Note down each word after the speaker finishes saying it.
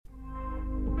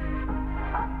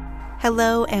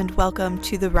Hello and welcome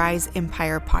to the Rise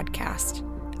Empire podcast.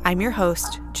 I'm your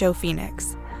host, Jo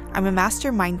Phoenix. I'm a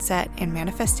master mindset and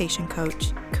manifestation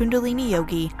coach, Kundalini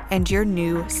yogi, and your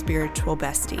new spiritual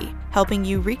bestie, helping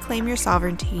you reclaim your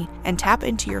sovereignty and tap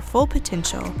into your full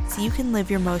potential so you can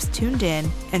live your most tuned in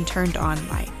and turned on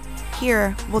life.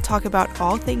 Here, we'll talk about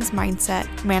all things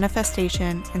mindset,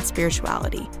 manifestation, and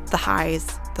spirituality, the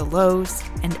highs, the lows,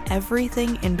 and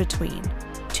everything in between.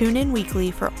 Tune in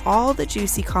weekly for all the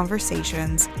juicy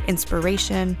conversations,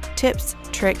 inspiration, tips,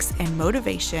 tricks, and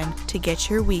motivation to get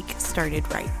your week started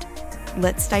right.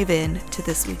 Let's dive in to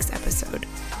this week's episode.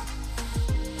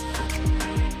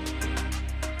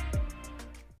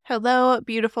 Hello,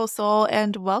 beautiful soul,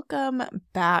 and welcome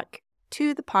back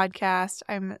to the podcast.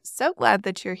 I'm so glad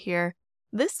that you're here.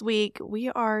 This week, we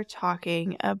are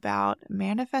talking about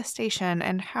manifestation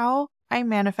and how I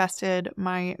manifested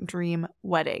my dream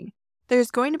wedding. There's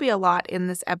going to be a lot in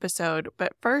this episode,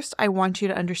 but first I want you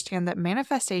to understand that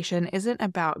manifestation isn't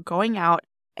about going out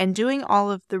and doing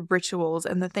all of the rituals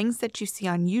and the things that you see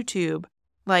on YouTube,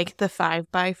 like the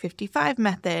 5x55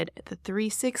 method, the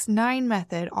 3-6-9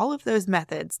 method, all of those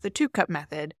methods, the 2-cup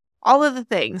method, all of the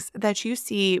things that you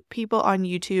see people on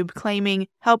YouTube claiming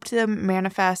helped them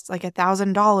manifest like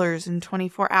 $1,000 in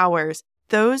 24 hours.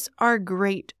 Those are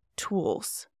great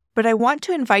tools. But I want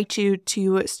to invite you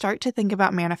to start to think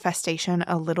about manifestation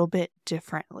a little bit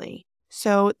differently.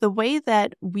 So the way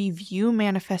that we view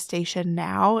manifestation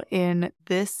now in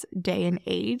this day and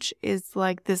age is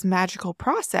like this magical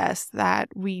process that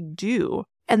we do.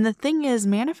 And the thing is,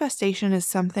 manifestation is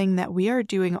something that we are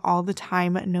doing all the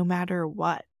time, no matter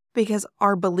what. Because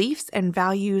our beliefs and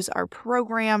values, our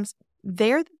programs,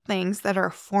 they're the things that are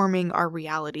forming our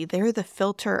reality. They're the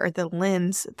filter or the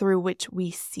lens through which we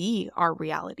see our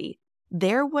reality.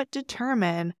 They're what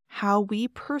determine how we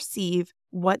perceive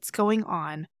what's going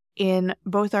on in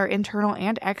both our internal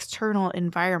and external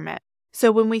environment.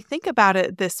 So when we think about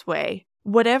it this way,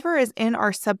 whatever is in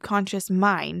our subconscious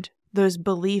mind, those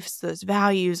beliefs, those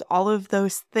values, all of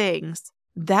those things,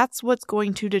 that's what's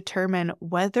going to determine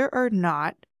whether or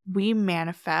not we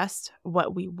manifest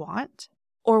what we want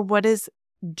or what is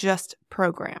just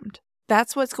programmed.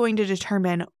 That's what's going to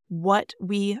determine what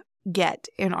we get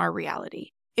in our reality.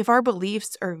 If our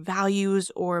beliefs or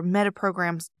values or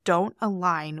metaprograms don't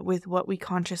align with what we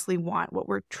consciously want, what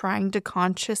we're trying to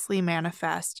consciously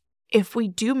manifest, if we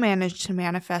do manage to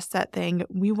manifest that thing,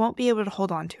 we won't be able to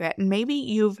hold on to it. And maybe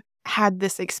you've had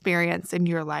this experience in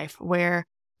your life where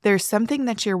there's something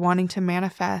that you're wanting to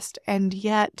manifest, and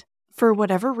yet for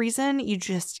whatever reason, you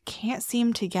just can't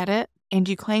seem to get it. And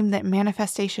you claim that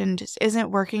manifestation just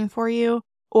isn't working for you,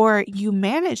 or you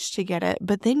manage to get it,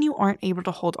 but then you aren't able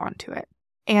to hold on to it.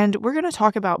 And we're going to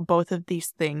talk about both of these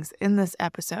things in this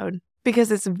episode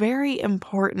because it's very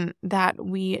important that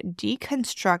we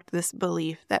deconstruct this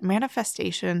belief that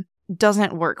manifestation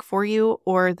doesn't work for you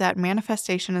or that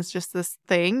manifestation is just this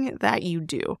thing that you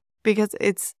do, because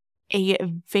it's a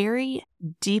very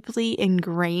deeply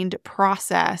ingrained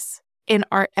process in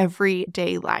our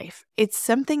everyday life. It's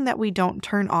something that we don't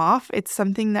turn off. It's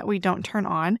something that we don't turn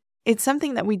on. It's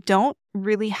something that we don't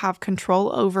really have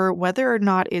control over whether or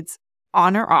not it's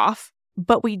on or off,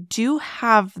 but we do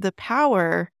have the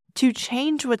power to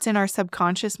change what's in our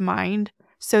subconscious mind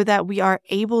so that we are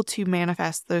able to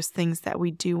manifest those things that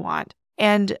we do want.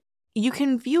 And you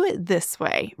can view it this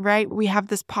way, right? We have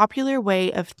this popular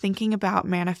way of thinking about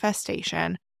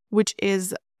manifestation, which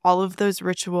is all of those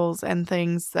rituals and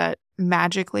things that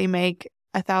magically make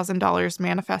 $1,000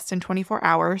 manifest in 24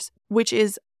 hours, which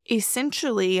is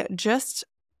essentially just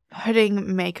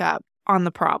putting makeup on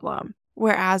the problem.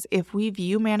 Whereas if we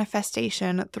view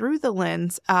manifestation through the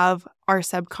lens of our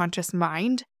subconscious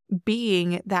mind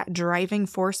being that driving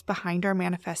force behind our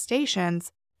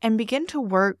manifestations and begin to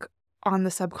work on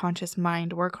the subconscious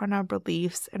mind, work on our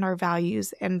beliefs and our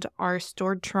values and our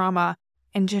stored trauma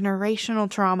and generational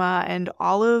trauma and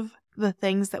all of the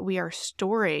things that we are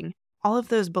storing, all of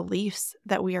those beliefs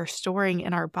that we are storing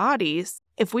in our bodies,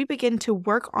 if we begin to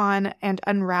work on and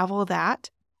unravel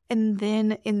that and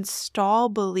then install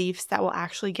beliefs that will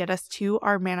actually get us to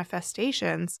our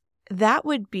manifestations, that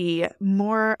would be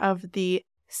more of the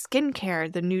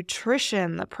skincare, the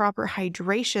nutrition, the proper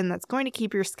hydration that's going to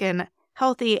keep your skin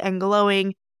healthy and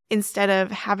glowing instead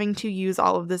of having to use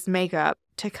all of this makeup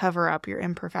to cover up your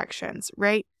imperfections,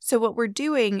 right? So what we're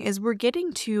doing is we're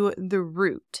getting to the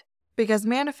root, because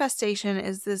manifestation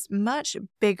is this much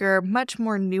bigger, much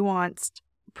more nuanced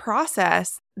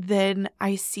process than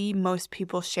I see most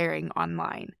people sharing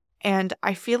online. And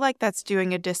I feel like that's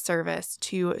doing a disservice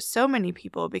to so many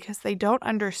people because they don't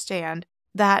understand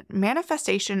that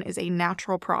manifestation is a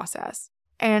natural process.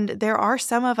 And there are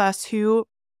some of us who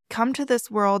come to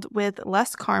this world with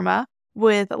less karma,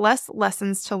 with less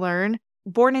lessons to learn,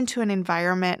 born into an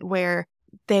environment where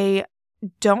they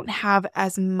don't have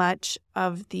as much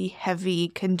of the heavy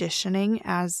conditioning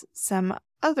as some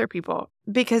other people,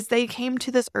 because they came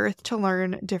to this earth to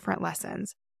learn different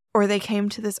lessons, or they came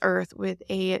to this earth with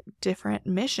a different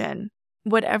mission.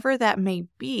 Whatever that may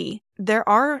be, there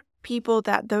are people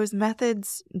that those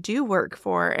methods do work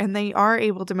for, and they are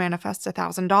able to manifest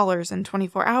 $1,000 in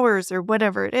 24 hours or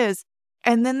whatever it is.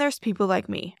 And then there's people like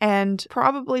me, and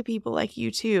probably people like you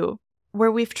too,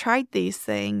 where we've tried these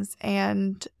things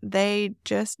and they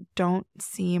just don't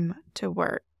seem to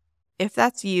work. If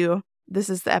that's you, this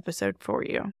is the episode for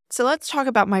you. So let's talk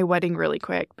about my wedding really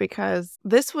quick, because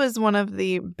this was one of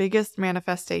the biggest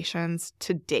manifestations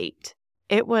to date.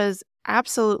 It was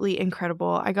absolutely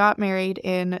incredible. I got married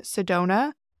in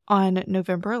Sedona on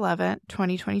November 11th,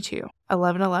 2022,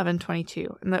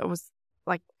 11/11/22, and that was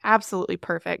like absolutely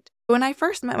perfect. When I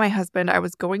first met my husband, I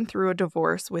was going through a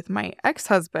divorce with my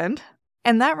ex-husband,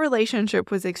 and that relationship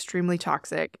was extremely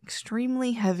toxic,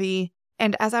 extremely heavy.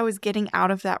 And as I was getting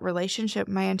out of that relationship,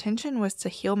 my intention was to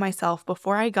heal myself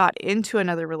before I got into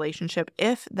another relationship,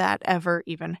 if that ever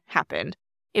even happened.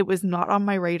 It was not on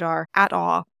my radar at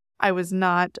all. I was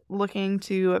not looking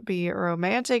to be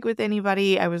romantic with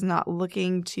anybody. I was not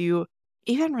looking to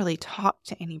even really talk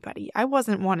to anybody. I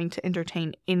wasn't wanting to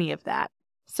entertain any of that.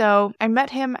 So I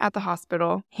met him at the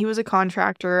hospital. He was a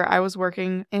contractor. I was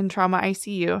working in trauma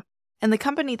ICU. And the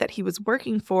company that he was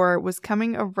working for was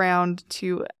coming around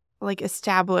to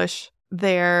establish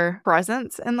their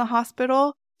presence in the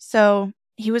hospital. So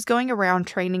he was going around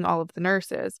training all of the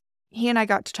nurses. He and I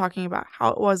got to talking about how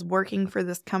it was working for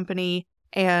this company,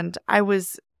 and I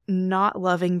was not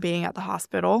loving being at the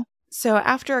hospital. So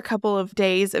after a couple of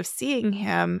days of seeing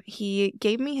him, he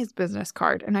gave me his business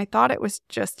card, and I thought it was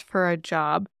just for a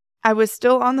job. I was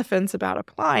still on the fence about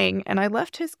applying, and I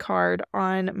left his card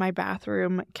on my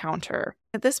bathroom counter.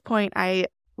 At this point, I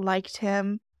liked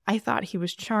him. I thought he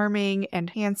was charming and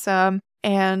handsome,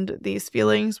 and these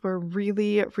feelings were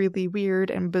really, really weird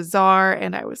and bizarre,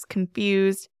 and I was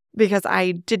confused because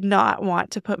I did not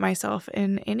want to put myself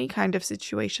in any kind of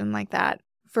situation like that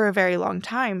for a very long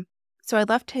time. So I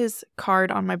left his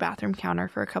card on my bathroom counter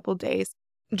for a couple days,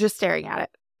 just staring at it.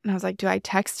 And I was like, do I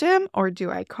text him or do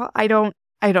I call? I don't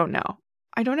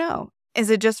know. Is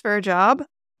it just for a job?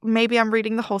 Maybe I'm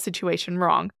reading the whole situation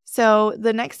wrong. So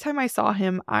the next time I saw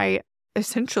him, I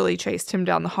essentially chased him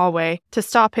down the hallway to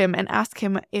stop him and ask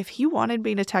him if he wanted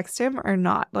me to text him or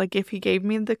not. Like if he gave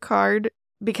me the card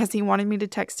because he wanted me to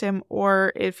text him,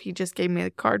 or if he just gave me the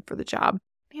card for the job.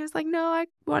 He was like, no, I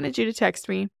wanted you to text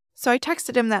me. So I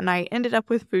texted him that night, ended up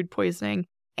with food poisoning,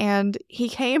 and he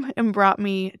came and brought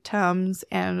me Tums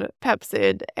and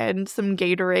Pepcid and some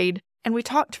Gatorade, and we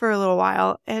talked for a little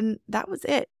while, and that was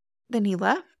it. Then he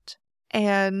left,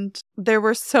 and there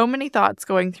were so many thoughts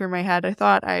going through my head. I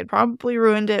thought I had probably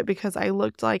ruined it because I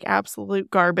looked like absolute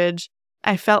garbage.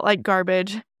 I felt like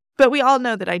garbage. But we all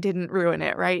know that I didn't ruin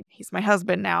it, right? He's my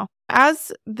husband now.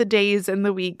 As the days and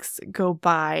the weeks go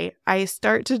by, I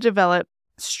start to develop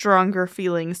stronger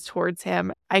feelings towards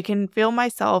him. I can feel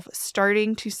myself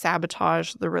starting to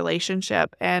sabotage the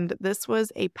relationship. And this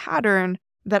was a pattern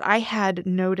that I had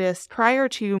noticed prior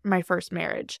to my first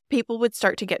marriage. People would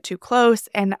start to get too close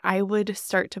and I would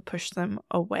start to push them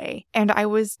away. And I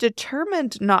was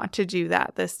determined not to do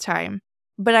that this time.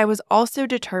 But I was also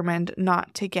determined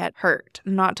not to get hurt,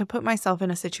 not to put myself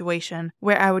in a situation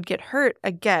where I would get hurt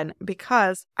again,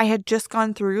 because I had just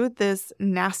gone through this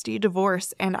nasty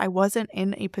divorce and I wasn't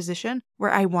in a position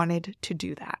where I wanted to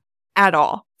do that at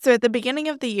all. So at the beginning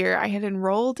of the year, I had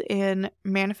enrolled in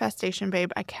Manifestation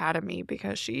Babe Academy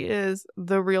because she is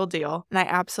the real deal. And I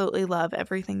absolutely love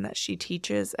everything that she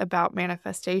teaches about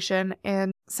manifestation.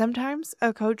 And sometimes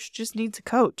a coach just needs a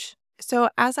coach. So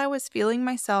as I was feeling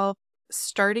myself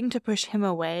starting to push him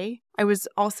away, I was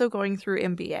also going through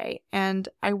MBA, and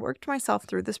I worked myself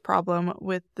through this problem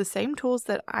with the same tools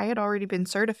that I had already been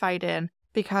certified in,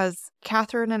 because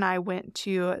Catherine and I went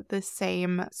to the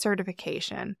same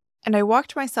certification. And I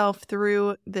walked myself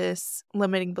through this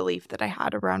limiting belief that I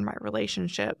had around my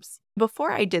relationships.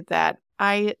 Before I did that,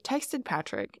 I texted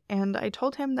Patrick and I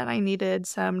told him that I needed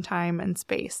some time and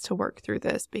space to work through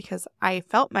this because I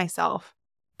felt myself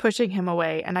pushing him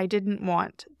away and I didn't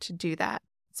want to do that.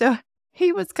 So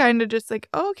he was kind of just like,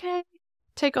 okay,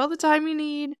 take all the time you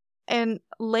need. And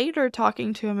later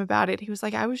talking to him about it, he was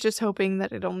like, I was just hoping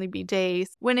that it'd only be days,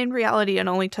 when in reality it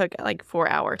only took like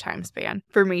 4-hour time span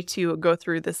for me to go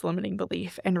through this limiting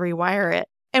belief and rewire it.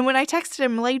 And when I texted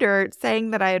him later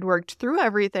saying that I had worked through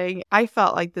everything, I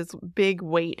felt like this big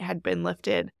weight had been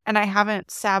lifted. And I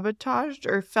haven't sabotaged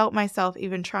or felt myself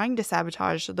even trying to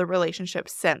sabotage the relationship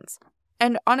since.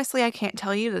 And honestly, I can't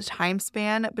tell you the time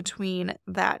span between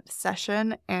that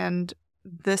session and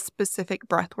this specific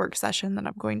breathwork session that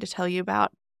I'm going to tell you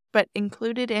about. But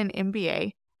included in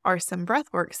MBA are some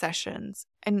breathwork sessions.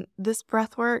 And this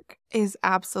breathwork is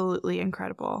absolutely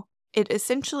incredible. It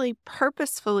essentially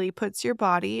purposefully puts your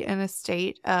body in a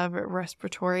state of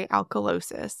respiratory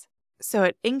alkalosis. So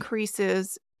it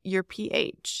increases your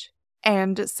pH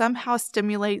and somehow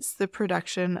stimulates the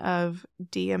production of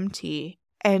DMT.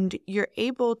 And you're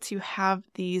able to have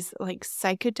these like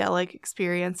psychedelic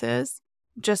experiences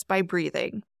just by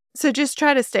breathing. So just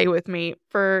try to stay with me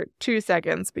for 2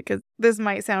 seconds because this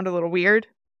might sound a little weird.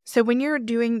 So when you're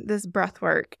doing this breath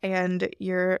work and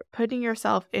you're putting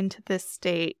yourself into this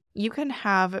state, you can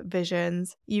have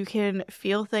visions, you can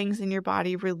feel things in your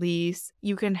body release,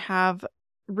 you can have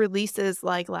releases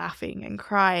like laughing and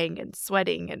crying and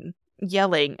sweating and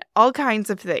yelling. All kinds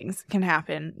of things can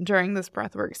happen during this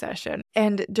breathwork session.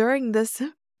 And during this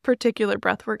particular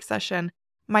breathwork session,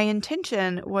 my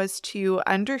intention was to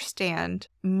understand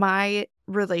my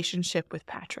relationship with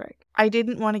Patrick. I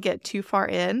didn't want to get too far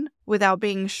in without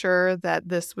being sure that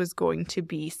this was going to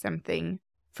be something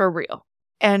for real.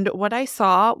 And what I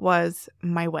saw was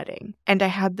my wedding. And I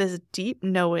had this deep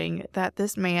knowing that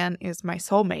this man is my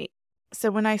soulmate. So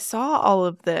when I saw all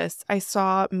of this, I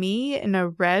saw me in a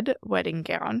red wedding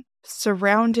gown,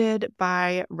 surrounded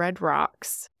by red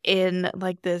rocks in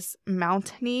like this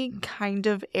mountainy kind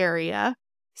of area,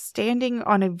 standing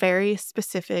on a very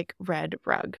specific red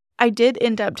rug. I did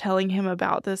end up telling him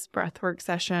about this breathwork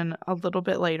session a little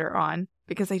bit later on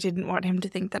because I didn't want him to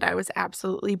think that I was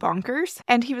absolutely bonkers.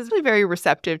 And he was really very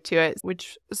receptive to it,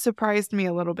 which surprised me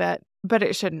a little bit, but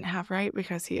it shouldn't have, right?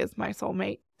 Because he is my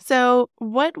soulmate. So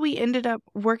what we ended up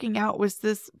working out was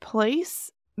this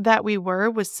place that we were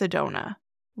was Sedona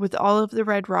with all of the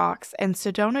red rocks. And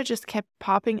Sedona just kept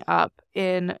popping up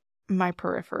in my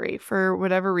periphery for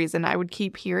whatever reason. I would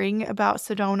keep hearing about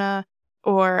Sedona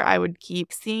or I would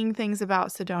keep seeing things about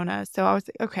Sedona. So I was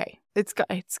like, okay, it's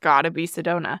got to be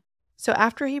Sedona. So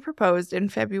after he proposed in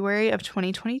February of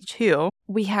 2022,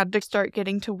 we had to start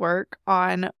getting to work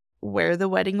on where the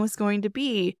wedding was going to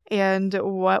be and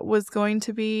what was going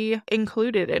to be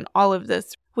included in all of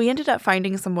this. We ended up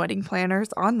finding some wedding planners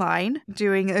online,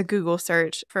 doing a Google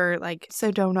search for like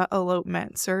Sedona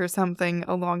elopements or something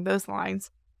along those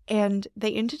lines. And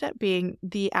they ended up being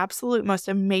the absolute most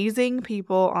amazing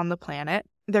people on the planet.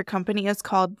 Their company is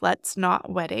called Let's Not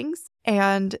Weddings.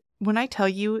 And when I tell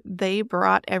you they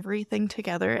brought everything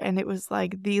together and it was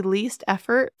like the least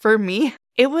effort for me,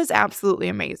 it was absolutely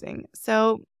amazing.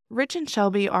 So Rich and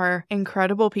Shelby are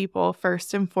incredible people,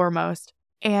 first and foremost.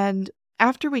 And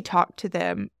after we talked to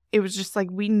them, it was just like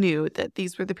we knew that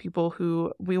these were the people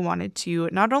who we wanted to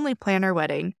not only plan our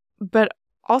wedding, but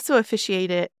also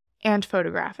officiate it and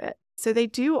photograph it. So they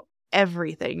do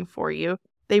everything for you.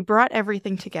 They brought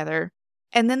everything together.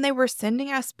 And then they were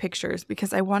sending us pictures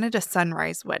because I wanted a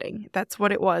sunrise wedding. That's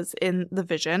what it was in the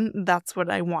vision. That's what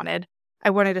I wanted. I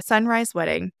wanted a sunrise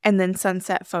wedding and then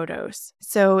sunset photos.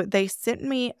 So they sent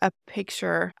me a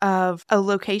picture of a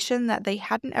location that they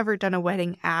hadn't ever done a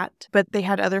wedding at, but they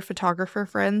had other photographer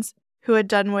friends who had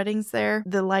done weddings there.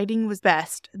 The lighting was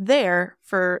best there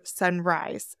for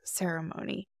sunrise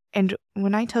ceremony. And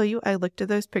when I tell you, I looked at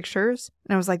those pictures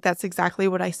and I was like, that's exactly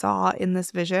what I saw in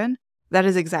this vision. That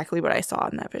is exactly what I saw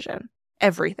in that vision.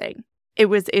 Everything. It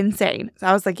was insane. So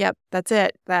I was like, yep, that's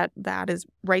it. That is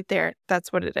right there.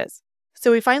 That's what it is.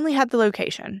 So we finally had the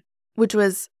location, which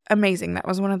was amazing. That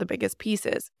was one of the biggest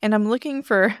pieces. And I'm looking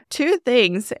for 2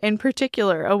 things in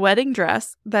particular, a wedding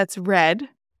dress that's red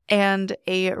and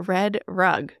a red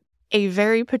rug, a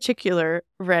very particular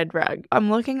red rug. I'm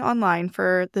looking online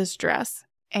for this dress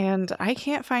and I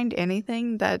can't find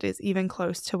anything that is even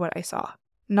close to what I saw.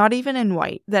 Not even in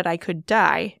white that I could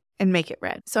dye and make it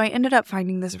red. So I ended up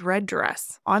finding this red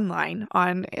dress online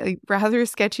on a rather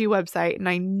sketchy website, and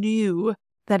I knew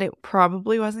that it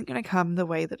probably wasn't going to come the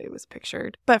way that it was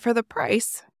pictured. But for the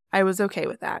price, I was okay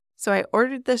with that. So I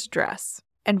ordered this dress,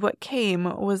 and what came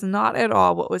was not at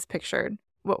all what was pictured.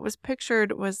 What was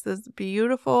pictured was this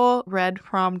beautiful red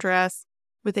prom dress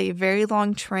with a very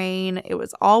long train. It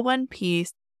was all one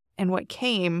piece, and what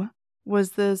came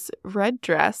was this red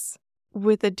dress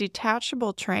with a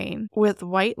detachable train with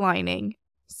white lining.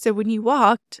 So when you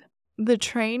walked, the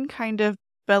train kind of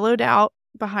bellowed out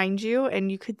behind you and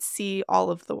you could see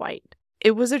all of the white.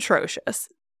 It was atrocious.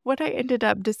 what I ended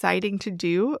up deciding to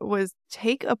do was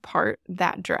take apart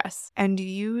that dress and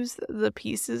use the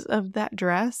pieces of that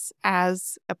dress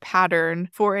as a pattern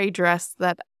for a dress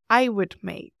that I would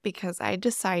make, because I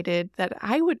decided that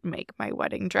I would make my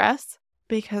wedding dress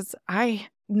because I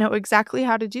know exactly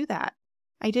how to do that.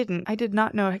 I did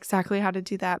not know exactly how to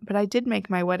do that, but I did make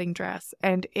my wedding dress,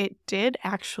 and it did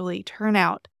actually turn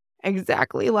out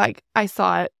exactly like I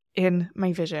saw it in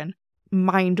my vision.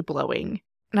 Mind-blowing.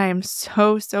 And I am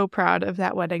so, so proud of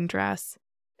that wedding dress.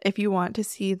 If you want to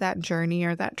see that journey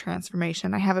or that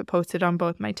transformation, I have it posted on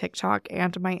both my TikTok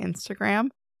and my Instagram.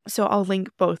 So I'll link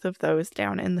both of those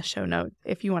down in the show notes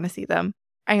if you want to see them.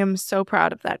 I am so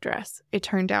proud of that dress. It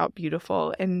turned out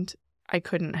beautiful, and I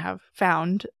couldn't have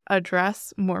found a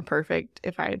dress more perfect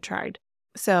if I had tried.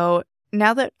 So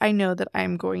now that I know that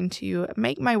I'm going to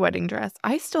make my wedding dress,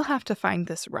 I still have to find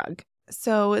this rug.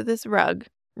 So this rug,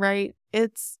 right?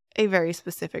 It's a very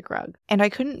specific rug, and I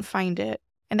couldn't find it.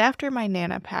 And after my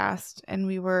Nana passed and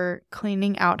we were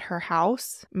cleaning out her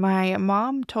house, my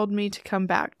mom told me to come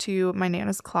back to my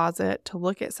Nana's closet to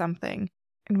look at something.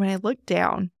 And when I looked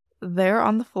down, there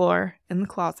on the floor in the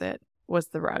closet was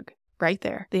the rug, right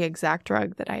there, the exact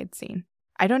rug that I had seen.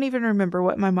 I don't even remember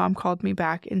what my mom called me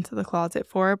back into the closet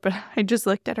for, but I just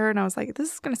looked at her and I was like,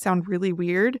 this is going to sound really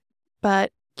weird,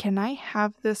 but can I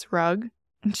have this rug?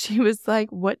 And she was like,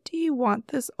 what do you want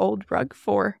this old rug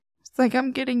for? It's like,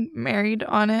 I'm getting married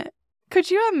on it.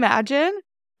 Could you imagine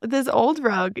this old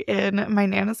rug in my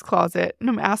Nana's closet? And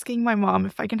I'm asking my mom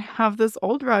if I can have this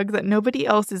old rug that nobody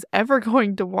else is ever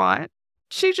going to want.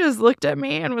 She just looked at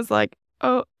me and was like,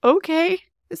 oh, okay.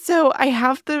 So I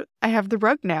have the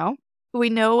rug now. We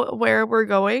know where we're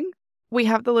going. We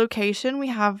have the location. We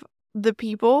have the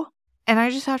people. And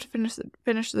I just have to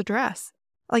finish the dress.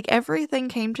 Like, everything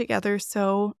came together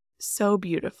so, so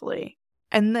beautifully.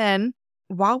 And then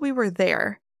while we were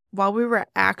there, while we were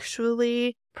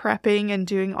actually prepping and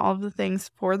doing all of the things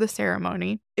for the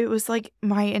ceremony, it was like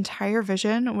my entire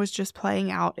vision was just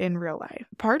playing out in real life.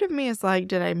 Part of me is like,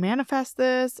 did I manifest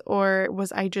this, or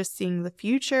was I just seeing the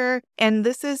future? And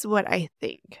this is what I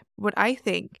think. What I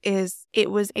think is it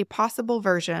was a possible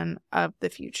version of the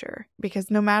future,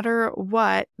 because no matter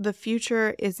what, the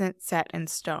future isn't set in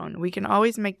stone. We can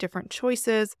always make different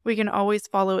choices. We can always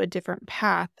follow a different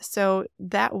path. So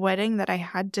that wedding that I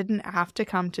had didn't have to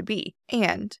come to be.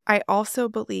 And I also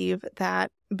believe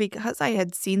that because I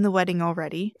had seen the wedding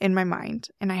already in my mind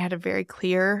and I had a very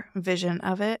clear vision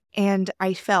of it, and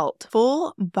I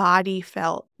full body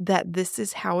felt that this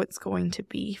is how it's going to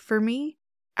be for me,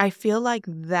 I feel like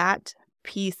that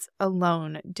piece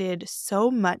alone did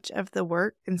so much of the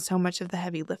work and so much of the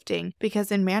heavy lifting.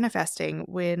 Because in manifesting,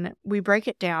 when we break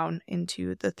it down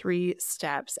into the 3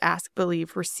 steps, ask,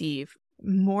 believe, receive,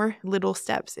 more little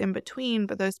steps in between,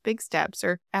 but those big steps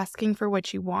are asking for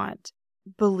what you want,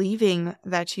 believing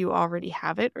that you already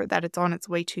have it or that it's on its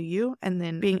way to you, and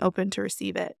then being open to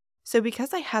receive it. So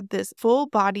because I had this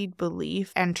full-bodied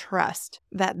belief and trust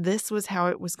that this was how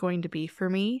it was going to be for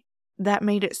me, that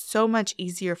made it so much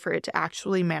easier for it to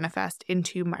actually manifest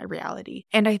into my reality.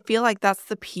 And I feel like that's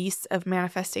the piece of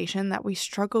manifestation that we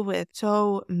struggle with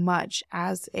so much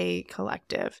as a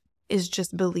collective, is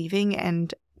just believing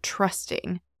and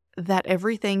trusting that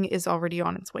everything is already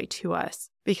on its way to us,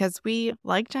 because we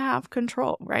like to have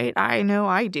control, right? I know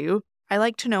I do. I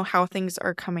like to know how things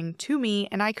are coming to me,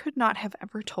 and I could not have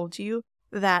ever told you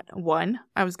that 1,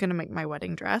 I was going to make my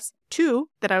wedding dress, 2,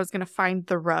 that I was going to find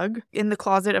the rug in the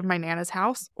closet of my Nana's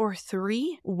house, or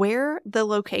 3, where the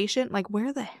location, like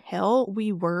where the hell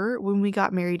we were when we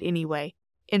got married anyway,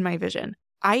 in my vision.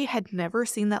 I had never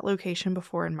seen that location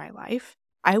before in my life.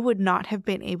 I would not have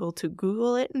been able to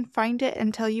Google it and find it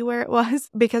and tell you where it was,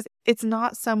 because it's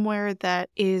not somewhere that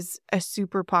is a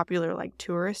super popular like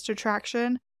tourist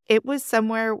attraction. It was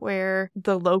somewhere where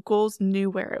the locals knew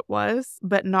where it was,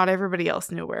 but not everybody else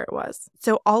knew where it was.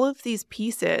 So all of these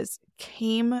pieces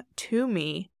came to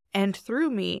me and through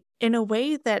me in a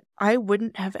way that I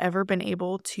wouldn't have ever been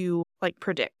able to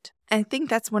predict. And I think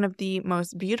that's one of the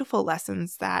most beautiful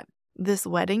lessons that this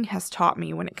wedding has taught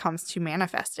me when it comes to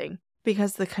manifesting,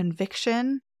 because the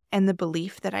conviction and the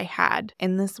belief that I had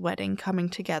in this wedding coming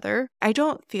together, I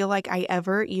don't feel like I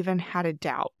ever even had a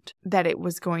doubt that it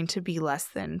was going to be less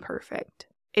than perfect.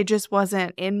 It just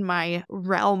wasn't in my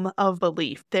realm of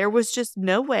belief. There was just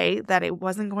no way that it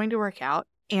wasn't going to work out,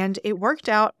 and it worked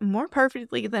out more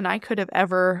perfectly than I could have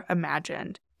ever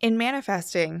imagined. In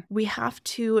manifesting, we have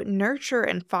to nurture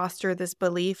and foster this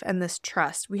belief and this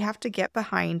trust. We have to get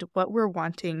behind what we're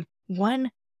wanting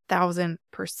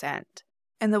 1,000%.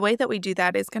 And the way that we do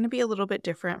that is going to be a little bit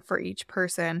different for each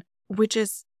person, which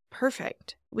is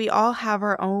perfect. We all have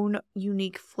our own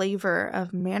unique flavor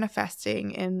of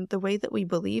manifesting in the way that we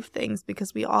believe things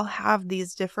because we all have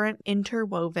these different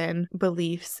interwoven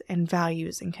beliefs and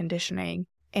values and conditioning.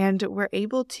 And we're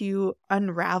able to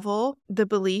unravel the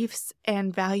beliefs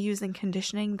and values and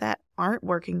conditioning that aren't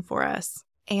working for us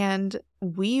and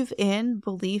weave in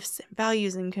beliefs,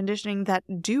 values, and conditioning that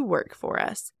do work for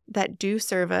us, that do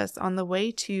serve us on the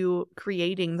way to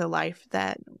creating the life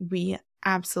that we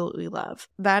absolutely love.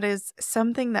 That is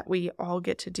something that we all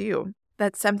get to do.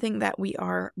 That's something that we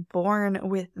are born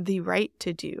with the right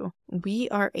to do. We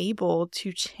are able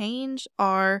to change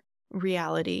our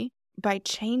reality by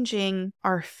changing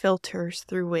our filters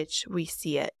through which we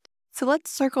see it. So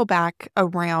let's circle back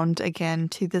around again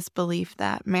to this belief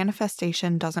that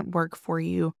manifestation doesn't work for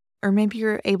you. Or maybe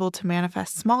you're able to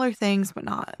manifest smaller things, but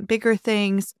not bigger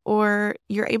things. Or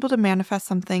you're able to manifest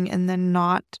something and then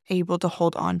not able to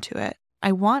hold on to it.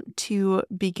 I want to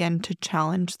begin to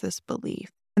challenge this belief.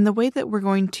 And the way that we're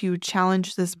going to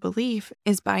challenge this belief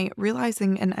is by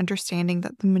realizing and understanding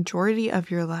that the majority of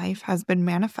your life has been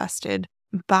manifested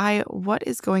by what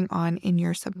is going on in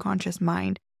your subconscious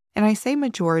mind. And I say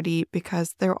majority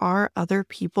because there are other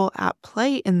people at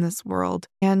play in this world,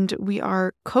 and we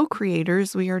are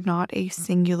co-creators. We are not a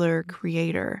singular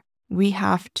creator. We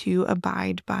have to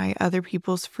abide by other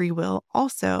people's free will.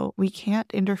 Also, we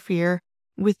can't interfere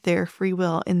with their free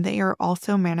will, and they are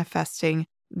also manifesting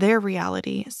their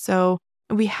reality. So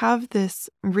we have this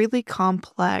really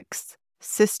complex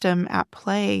system at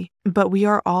play, but we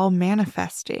are all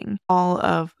manifesting all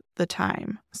of the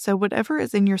time. So whatever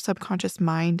is in your subconscious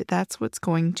mind, that's what's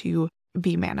going to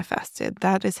be manifested.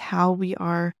 That is how we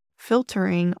are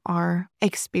filtering our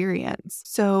experience.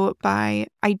 So by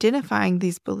identifying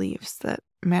these beliefs that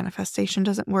manifestation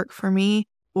doesn't work for me,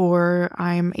 or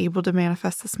I'm able to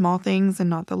manifest the small things and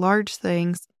not the large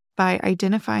things, by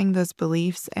identifying those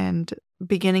beliefs and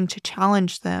beginning to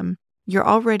challenge them, you're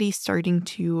already starting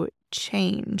to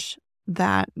change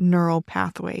that neural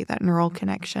pathway, that neural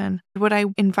connection. What I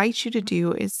invite you to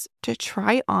do is to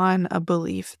try on a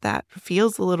belief that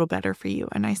feels a little better for you.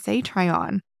 And I say try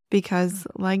on because,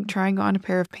 like trying on a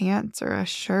pair of pants or a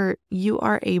shirt, you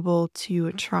are able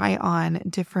to try on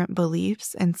different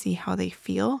beliefs and see how they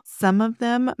feel. Some of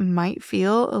them might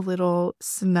feel a little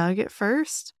snug at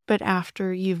first, but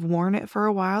after you've worn it for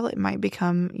a while, it might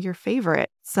become your favorite.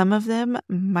 Some of them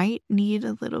might need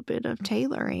a little bit of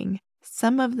tailoring.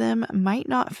 Some of them might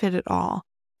not fit at all.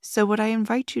 So what I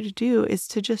invite you to do is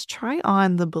to just try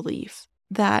on the belief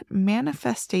that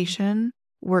manifestation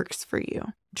works for you.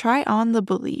 Try on the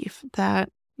belief that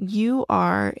you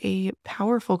are a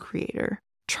powerful creator.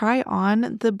 Try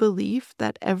on the belief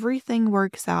that everything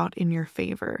works out in your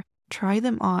favor. Try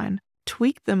them on.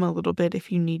 Tweak them a little bit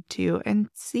if you need to and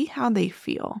see how they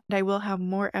feel. And I will have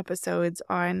more episodes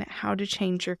on how to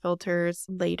change your filters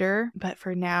later, but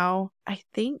for now, I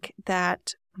think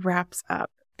that wraps up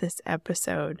this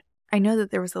episode. I know that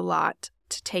there was a lot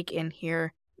to take in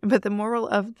here, but the moral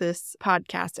of this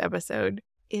podcast episode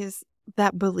is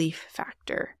that belief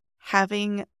factor.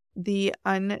 Having the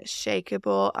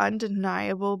unshakable,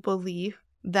 undeniable belief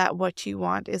that what you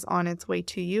want is on its way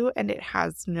to you and it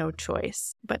has no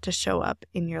choice but to show up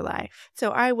in your life.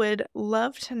 So I would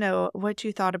love to know what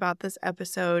you thought about this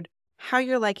episode, how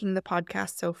you're liking the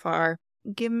podcast so far.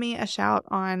 Give me a shout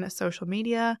on social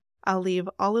media. I'll leave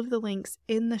all of the links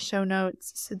in the show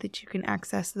notes so that you can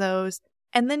access those.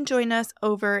 And then join us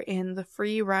over in the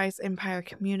free Rise Empire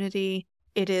community.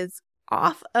 It is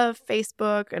off of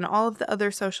Facebook and all of the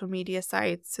other social media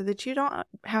sites so that you don't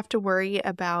have to worry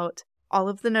about all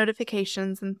of the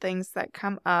notifications and things that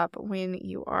come up when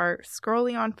you are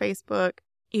scrolling on Facebook.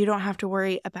 You don't have to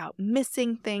worry about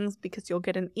missing things because you'll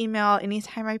get an email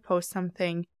anytime I post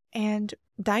something, and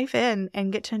dive in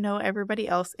and get to know everybody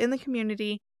else in the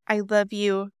community. I love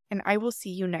you, and I will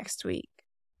see you next week.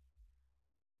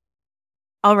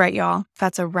 All right, y'all.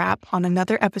 That's a wrap on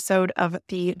another episode of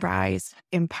the Rise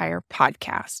Empire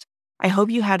podcast. I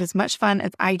hope you had as much fun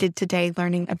as I did today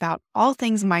learning about all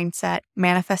things mindset,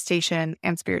 manifestation,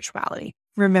 and spirituality.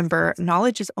 Remember,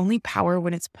 knowledge is only power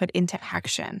when it's put into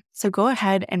action. So go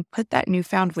ahead and put that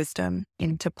newfound wisdom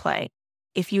into play.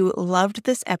 If you loved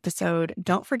this episode,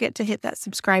 don't forget to hit that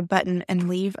subscribe button and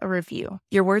leave a review.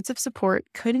 Your words of support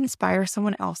could inspire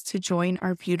someone else to join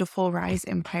our beautiful Rise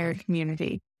Empire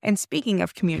community. And speaking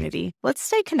of community, let's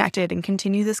stay connected and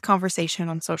continue this conversation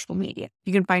on social media.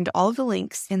 You can find all of the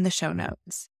links in the show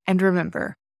notes. And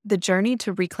remember, the journey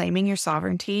to reclaiming your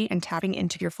sovereignty and tapping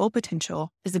into your full potential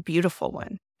is a beautiful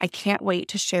one. I can't wait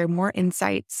to share more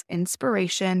insights,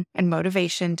 inspiration, and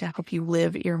motivation to help you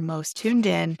live your most tuned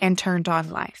in and turned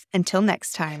on life. Until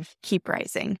next time, keep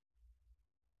rising.